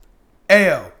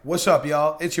Ayo, what's up,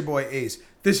 y'all? It's your boy Ace.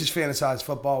 This is Fantasized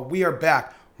Football. We are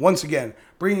back once again,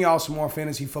 bringing y'all some more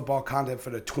fantasy football content for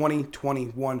the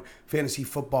 2021 fantasy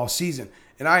football season.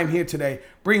 And I am here today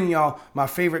bringing y'all my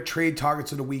favorite trade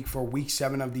targets of the week for week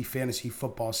 7 of the fantasy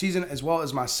football season, as well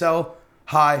as my sell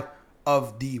high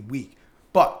of the week.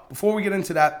 But before we get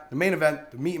into that, the main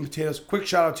event, the meat and potatoes, quick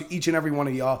shout out to each and every one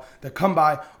of y'all that come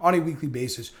by on a weekly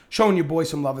basis, showing your boy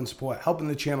some love and support, helping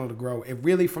the channel to grow. It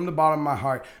really, from the bottom of my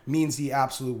heart, means the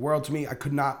absolute world to me. I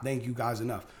could not thank you guys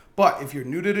enough. But if you're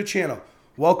new to the channel,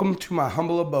 welcome to my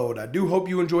humble abode. I do hope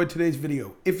you enjoyed today's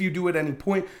video. If you do at any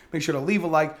point, make sure to leave a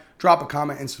like, drop a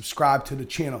comment, and subscribe to the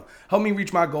channel. Help me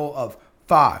reach my goal of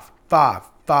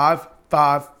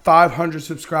 500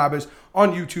 subscribers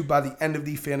on YouTube by the end of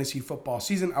the fantasy football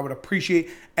season. I would appreciate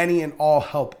any and all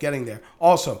help getting there.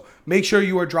 Also, make sure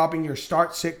you are dropping your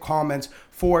start sit comments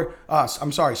for us.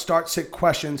 Start sit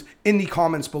questions in the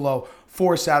comments below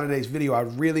for Saturday's video. I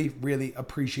really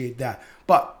appreciate that.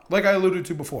 But like I alluded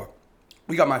to before,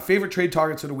 we got my favorite trade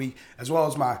targets of the week as well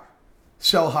as my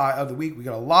sell high of the week. We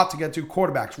got a lot to get to: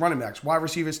 quarterbacks, running backs, wide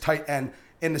receivers, tight end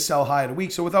in the sell high of the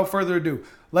week. So without further ado,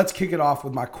 let's kick it off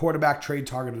with my quarterback trade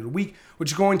target of the week,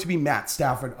 which is going to be Matt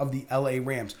Stafford of the LA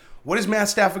Rams. What has Matt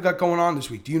Stafford got going on this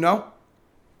week? Do you know?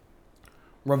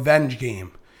 Revenge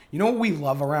game. You know what we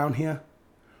love around here?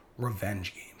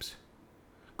 Revenge games.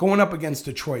 Going up against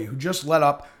Detroit, who just let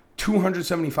up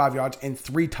 275 yards and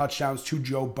 3 touchdowns to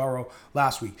Joe Burrow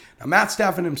last week. Now, Matt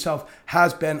Stafford himself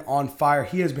has been on fire.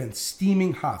 He has been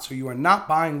steaming hot, so you are not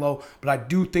buying low, but I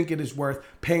do think it is worth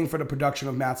paying for the production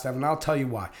of Matt Stafford, and I'll tell you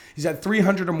why. He's had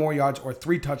 300 or more yards or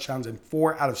 3 touchdowns in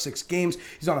 4 out of 6 games.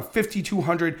 He's on a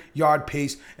 5,200-yard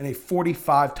pace and a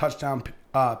 45-touchdown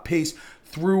pace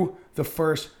through the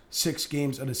first 6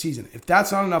 games of the season. If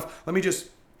that's not enough, let me just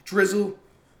drizzle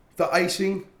the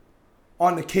icing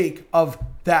on the cake of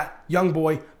that young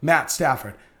boy, Matt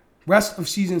Stafford. Rest of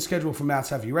season schedule for Matt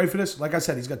Stafford. You ready for this? Like I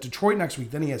said, he's got Detroit next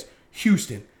week. Then he has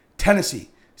Houston,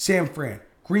 Tennessee, San Fran,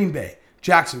 Green Bay,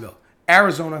 Jacksonville,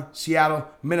 Arizona, Seattle,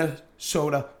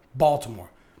 Minnesota,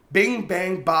 Baltimore. Bing,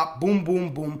 bang, bop, boom,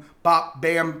 boom, boom, bop,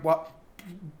 bam, wop,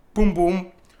 boom,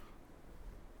 boom,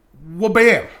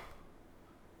 wha-bam,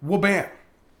 wha-bam.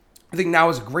 I think now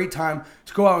is a great time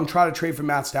to go out and try to trade for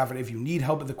Matt Stafford if you need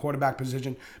help at the quarterback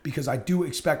position, because I do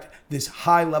expect this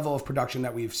high level of production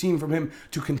that we've seen from him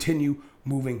to continue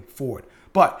moving forward.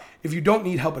 But if you don't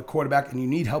need help at quarterback and you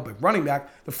need help at running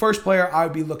back, the first player I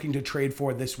would be looking to trade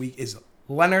for this week is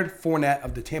Leonard Fournette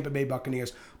of the Tampa Bay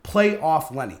Buccaneers.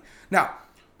 Playoff Lenny. Now,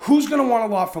 who's going to want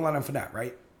a lot for Leonard Fournette,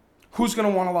 right? Who's going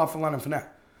to want a lot for Leonard Fournette?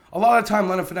 A lot of the time,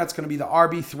 Leonard Fournette's going to be the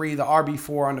RB3, the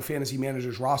RB4 on the fantasy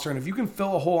manager's roster. And if you can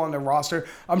fill a hole on their roster,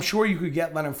 I'm sure you could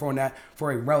get Leonard Fournette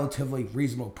for a relatively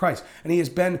reasonable price. And he has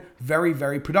been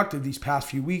very productive these past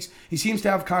few weeks. He seems to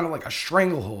have kind of like a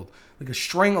stranglehold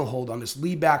on this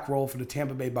lead back role for the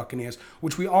Tampa Bay Buccaneers,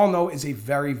 which we all know is a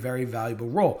very valuable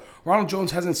role. Ronald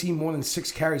Jones hasn't seen more than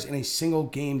 6 carries in a single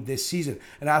game this season.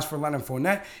 And as for Leonard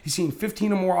Fournette, he's seen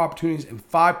 15 or more opportunities and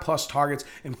 5+ targets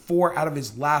in 4 out of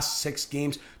his last 6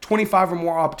 games, 25 or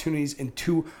more opportunities in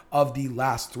 2 of the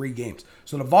last 3 games.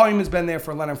 So the volume has been there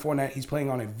for Leonard Fournette. He's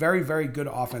playing on a very good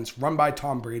offense run by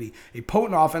Tom Brady, a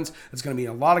potent offense that's going to be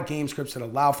in a lot of game scripts that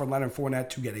allow for Leonard Fournette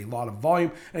to get a lot of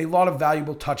volume and a lot of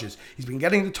valuable touches. He's been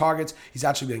getting the targets, he's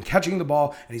actually been catching the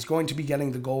ball, and he's going to be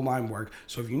getting the goal line work.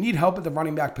 So if you need help at the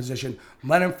running back position,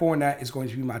 Leonard Fournette is going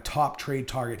to be my top trade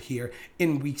target here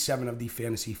in week 7 of the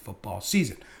fantasy football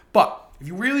season. But if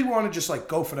you really want to just like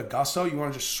go for the gusto, you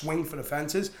want to just swing for the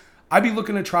fences, I'd be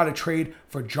looking to try to trade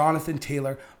for Jonathan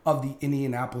Taylor of the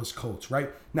Indianapolis Colts, right?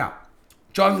 Now,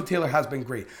 Jonathan Taylor has been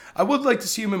great. I would like to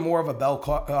see him in more of a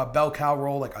bell cow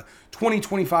role, like a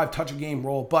 20-25 touch a game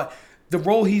role, but the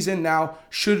role he's in now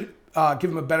should give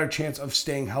him a better chance of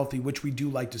staying healthy, which we do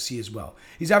like to see as well.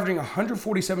 He's averaging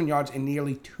 147 yards and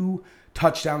nearly 2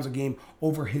 touchdowns a game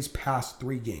over his past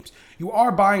 3 games. You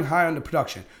are buying high on the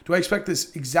production. Do I expect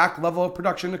this exact level of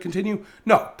production to continue?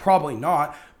 No, probably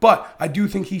not. But I do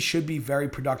think he should be very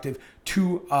productive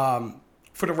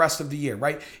for the rest of the year,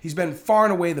 right? He's been far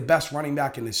and away the best running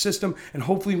back in his system, and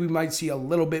hopefully we might see a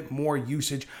little bit more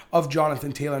usage of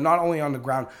Jonathan Taylor, not only on the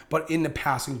ground, but in the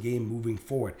passing game moving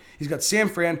forward. He's got San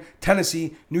Fran,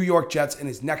 Tennessee, New York Jets in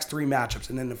his next 3 matchups.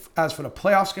 And then as for the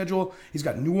playoff schedule, he's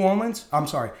got New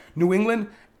England,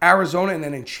 Arizona, and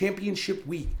then in championship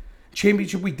week,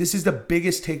 this is the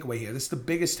biggest takeaway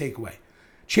here.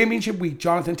 Championship week,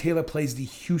 Jonathan Taylor plays the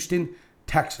Houston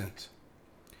Texans.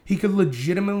 He could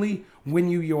legitimately win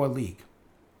you your league.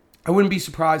 I wouldn't be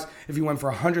surprised if he went for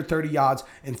 130 yards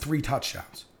and 3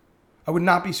 touchdowns. I would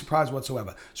not be surprised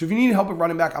whatsoever. So if you need help at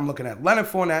running back, I'm looking at Leonard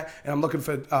Fournette, and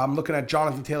I'm looking at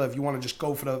Jonathan Taylor. If you want to just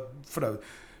go for the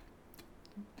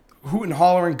hoot and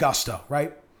holler and gusto,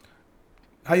 right?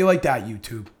 How you like that,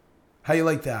 YouTube? How you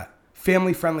like that?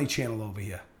 Family-friendly channel over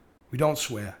here. We don't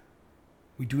swear.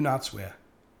 We do not swear.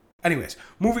 Anyways,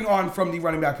 moving on from the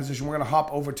running back position, we're going to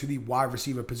hop over to the wide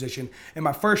receiver position. And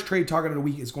my first trade target of the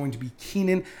week is going to be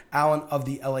Keenan Allen of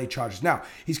the LA Chargers. Now,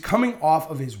 he's coming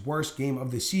off of his worst game of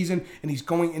the season, and he's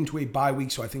going into a bye week,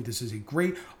 so I think this is a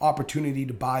great opportunity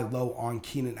to buy low on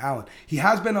Keenan Allen. He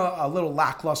has been a little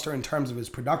lackluster in terms of his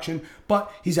production,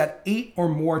 but he's had 8 or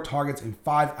more targets in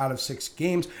 5 out of 6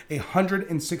 games, a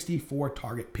 164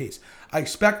 target pace. I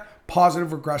expect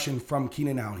positive regression from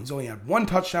Keenan Allen. He's only had 1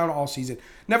 touchdown all season.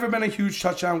 Never been a huge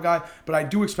touchdown guy, but I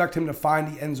do expect him to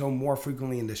find the end zone more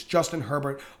frequently in this Justin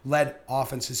Herbert-led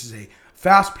offense. This is a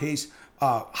fast-paced,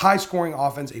 high-scoring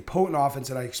offense, a potent offense,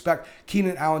 and I expect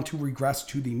Keenan Allen to regress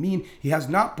to the mean. He has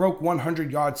not broke 100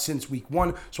 yards since week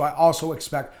 1, so I also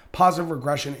expect positive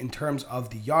regression in terms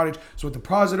of the yardage. So with the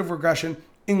positive regression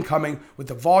incoming, with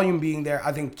the volume being there,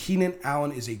 I think Keenan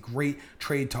Allen is a great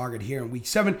trade target here in week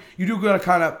 7. You do got to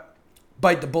kind of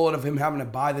bite the bullet of him having to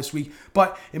buy this week,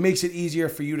 but it makes it easier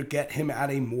for you to get him at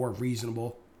a more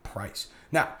reasonable price.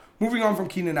 Now, moving on from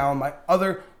Keenan Allen, my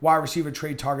other wide receiver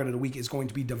trade target of the week is going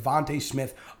to be Devontae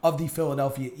Smith of the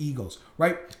Philadelphia Eagles,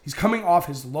 right? He's coming off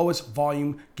his lowest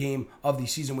volume game of the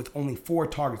season with only 4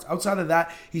 targets. Outside of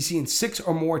that, he's seen 6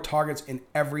 or more targets in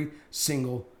every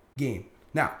single game.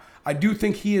 Now, I do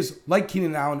think he is, like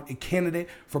Keenan Allen, a candidate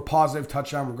for positive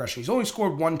touchdown regression. He's only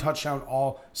scored 1 touchdown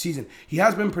all season. He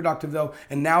has been productive, though,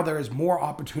 and now there is more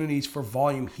opportunities for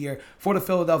volume here for the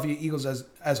Philadelphia Eagles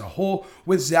as a whole,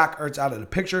 with Zach Ertz out of the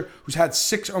picture, who's had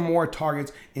 6 or more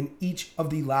targets in each of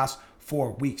the last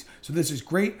 4 weeks. So this is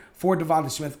great for Devontae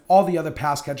Smith, all the other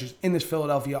pass catchers in this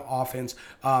Philadelphia offense,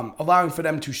 allowing for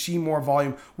them to see more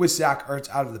volume with Zach Ertz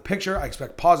out of the picture. I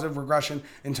expect positive regression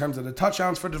in terms of the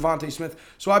touchdowns for Devontae Smith.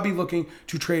 So I'd be looking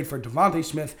to trade for Devontae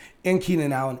Smith and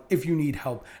Keenan Allen if you need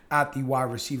help at the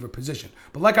wide receiver position.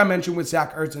 But like I mentioned with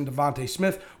Zach Ertz and Devontae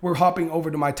Smith, we're hopping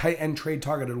over to my tight end trade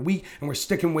target of the week, and we're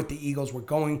sticking with the Eagles. We're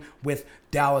going with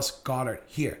Dallas Goedert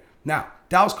here. Now,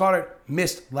 Dallas Goedert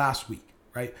missed last week,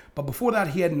 right? But before that,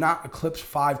 he had not eclipsed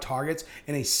 5 targets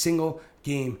in a single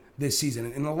game this season.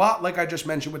 And a lot like I just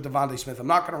mentioned with Devontae Smith, I'm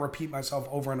not going to repeat myself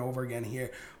over and over again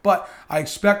here, but I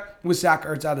expect with Zach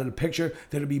Ertz out of the picture,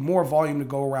 there'll be more volume to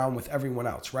go around with everyone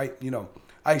else, right?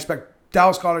 I expect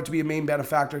Dallas Goedert to be a main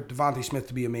benefactor, Devontae Smith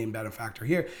to be a main benefactor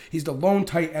here. He's the lone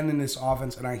tight end in this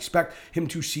offense, and I expect him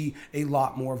to see a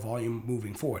lot more volume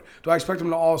moving forward. Do I expect him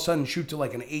to all of a sudden shoot to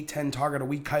like an 8-10 target a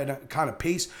week kind of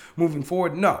pace moving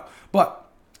forward? No. But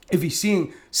if he's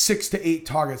seeing 6 to 8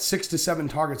 targets, 6 to 7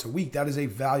 targets a week, that is a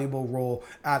valuable role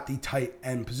at the tight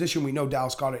end position. We know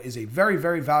Dallas Goedert is a very,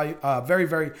 very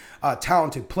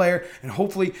talented player, and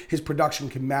hopefully his production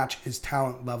can match his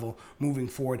talent level moving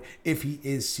forward if he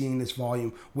is seeing this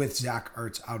volume with Zach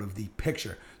Ertz out of the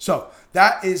picture. So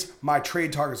that is my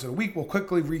trade targets of the week. We'll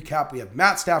quickly recap. We have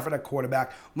Matt Stafford at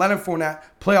quarterback, Leonard Fournette,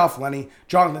 playoff Lenny,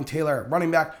 Jonathan Taylor at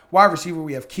running back, wide receiver.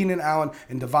 We have Keenan Allen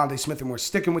and Devontae Smith, and we're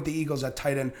sticking with the Eagles at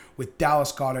tight end with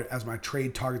Dallas Goedert as my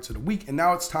trade targets of the week. And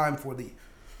now it's time for the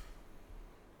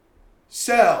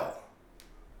sell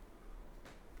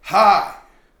high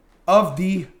of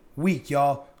the week,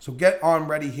 y'all. So get on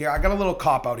ready here. I got a little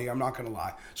cop out here, I'm not going to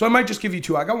lie. So I might just give you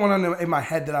 2. I got one in my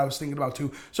head that I was thinking about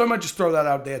too. So I might just throw that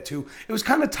out there too. It was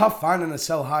kind of tough finding a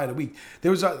sell high of the week.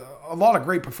 There was a lot of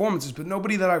great performances, but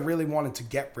nobody that I really wanted to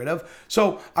get rid of.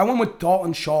 So I went with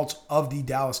Dalton Schultz of the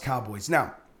Dallas Cowboys.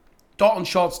 Now, Dalton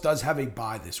Schultz does have a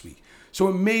bye this week, so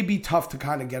it may be tough to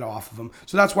kind of get off of him.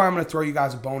 So that's why I'm going to throw you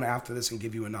guys a bone after this and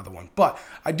give you another one. But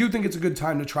I do think it's a good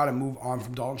time to try to move on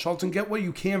from Dalton Schultz and get what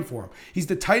you can for him. He's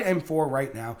the tight end 4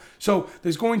 right now. So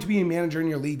there's going to be a manager in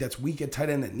your league that's weak at tight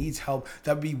end that needs help,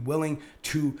 that would be willing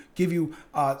to give you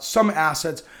some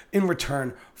assets in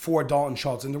return for Dalton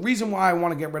Schultz. And the reason why I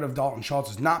want to get rid of Dalton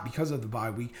Schultz is not because of the bye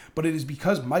week, but it is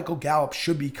because Michael Gallup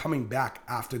should be coming back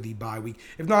after the bye week.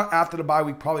 If not after the bye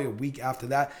week, probably a week after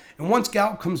that. And once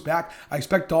Gallup comes back, I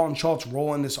expect Dalton Schultz's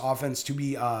role in this offense to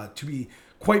be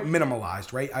quite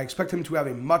minimalized, right? I expect him to have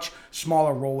a much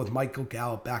smaller role with Michael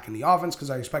Gallup back in the offense, because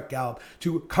I expect Gallup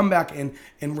to come back in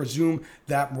and resume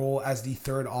that role as the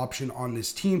 3rd option on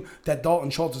this team that Dalton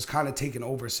Schultz has kind of taken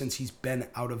over since he's been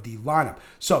out of the lineup.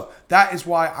 So that is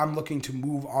why I'm looking to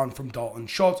move on from Dalton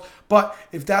Schultz. But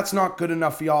if that's not good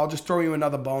enough for y'all, I'll just throw you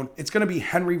another bone. It's going to be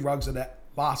Henry Ruggs of the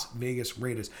Las Vegas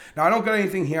Raiders. Now, I don't got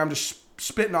anything here. I'm just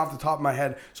spitting off the top of my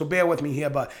head, so bear with me here.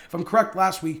 But if I'm correct,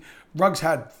 last week, Ruggs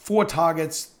had 4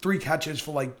 targets, 3 catches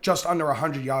for like just under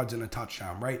 100 yards and a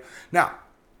touchdown, right? Now,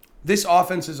 this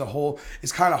offense as a whole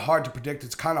is kind of hard to predict.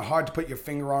 It's kind of hard to put your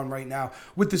finger on right now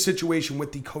with the situation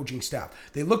with the coaching staff.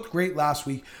 They looked great last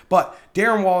week, but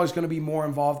Darren Waller is going to be more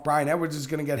involved. Bryan Edwards is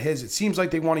going to get his. It seems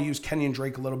like they want to use Kenyon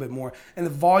Drake a little bit more. And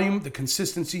the volume, the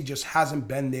consistency just hasn't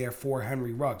been there for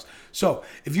Henry Ruggs. So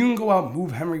if you can go out and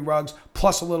move Henry Ruggs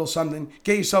plus a little something,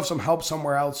 get yourself some help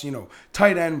somewhere else,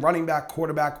 tight end, running back,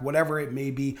 quarterback, whatever it may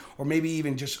be, or maybe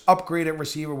even just upgrade at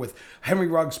receiver with Henry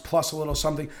Ruggs plus a little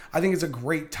something, I think it's a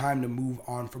great time to move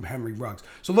on from Henry Ruggs.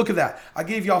 So look at that. I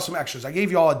gave y'all some extras. I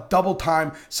gave y'all a double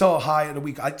time sell high of the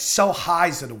week. I sell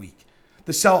highs of the week.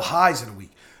 The sell highs of the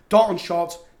week. Dalton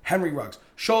Schultz, Henry Ruggs.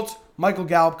 Schultz, Michael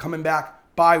Gallup coming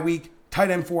back, bye week,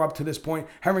 tight end 4 up to this point.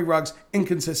 Henry Ruggs,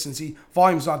 inconsistency.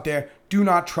 Volume's not there. Do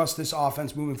not trust this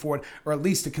offense moving forward, or at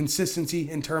least the consistency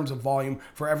in terms of volume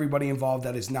for everybody involved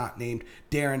that is not named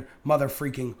Darren mother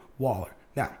freaking Waller.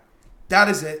 Now, that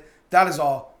is it. That is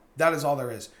all. That is all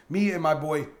there is. Me and my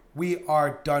boy, we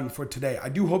are done for today. I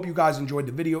do hope you guys enjoyed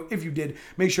the video. If you did,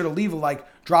 make sure to leave a like,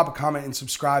 drop a comment, and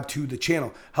subscribe to the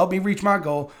channel. Help me reach my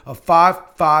goal of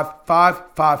 500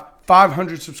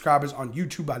 subscribers on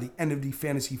YouTube by the end of the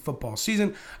fantasy football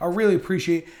season. I really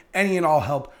appreciate any and all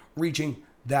help reaching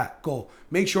that goal.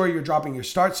 Make sure you're dropping your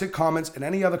start sit comments and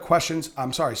any other questions.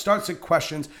 Start sit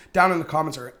questions down in the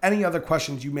comments, or any other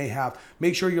questions you may have.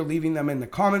 Make sure you're leaving them in the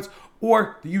comments,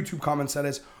 or the YouTube comments, that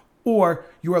is, or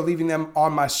you are leaving them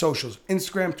on my socials,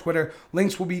 Instagram, Twitter.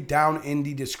 Links will be down in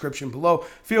the description below.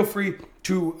 Feel free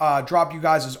to drop you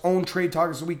guys' own trade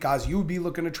targets of the week, guys you would be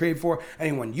looking to trade for,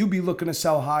 anyone you'd be looking to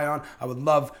sell high on. I would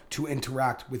love to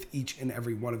interact with each and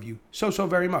every one of you so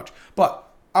very much.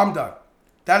 But I'm done.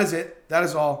 That is it. That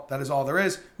is all. That is all there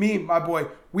is. Me, my boy,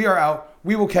 we are out.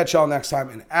 We will catch y'all next time.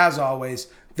 And as always,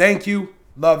 thank you,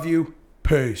 love you,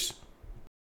 peace.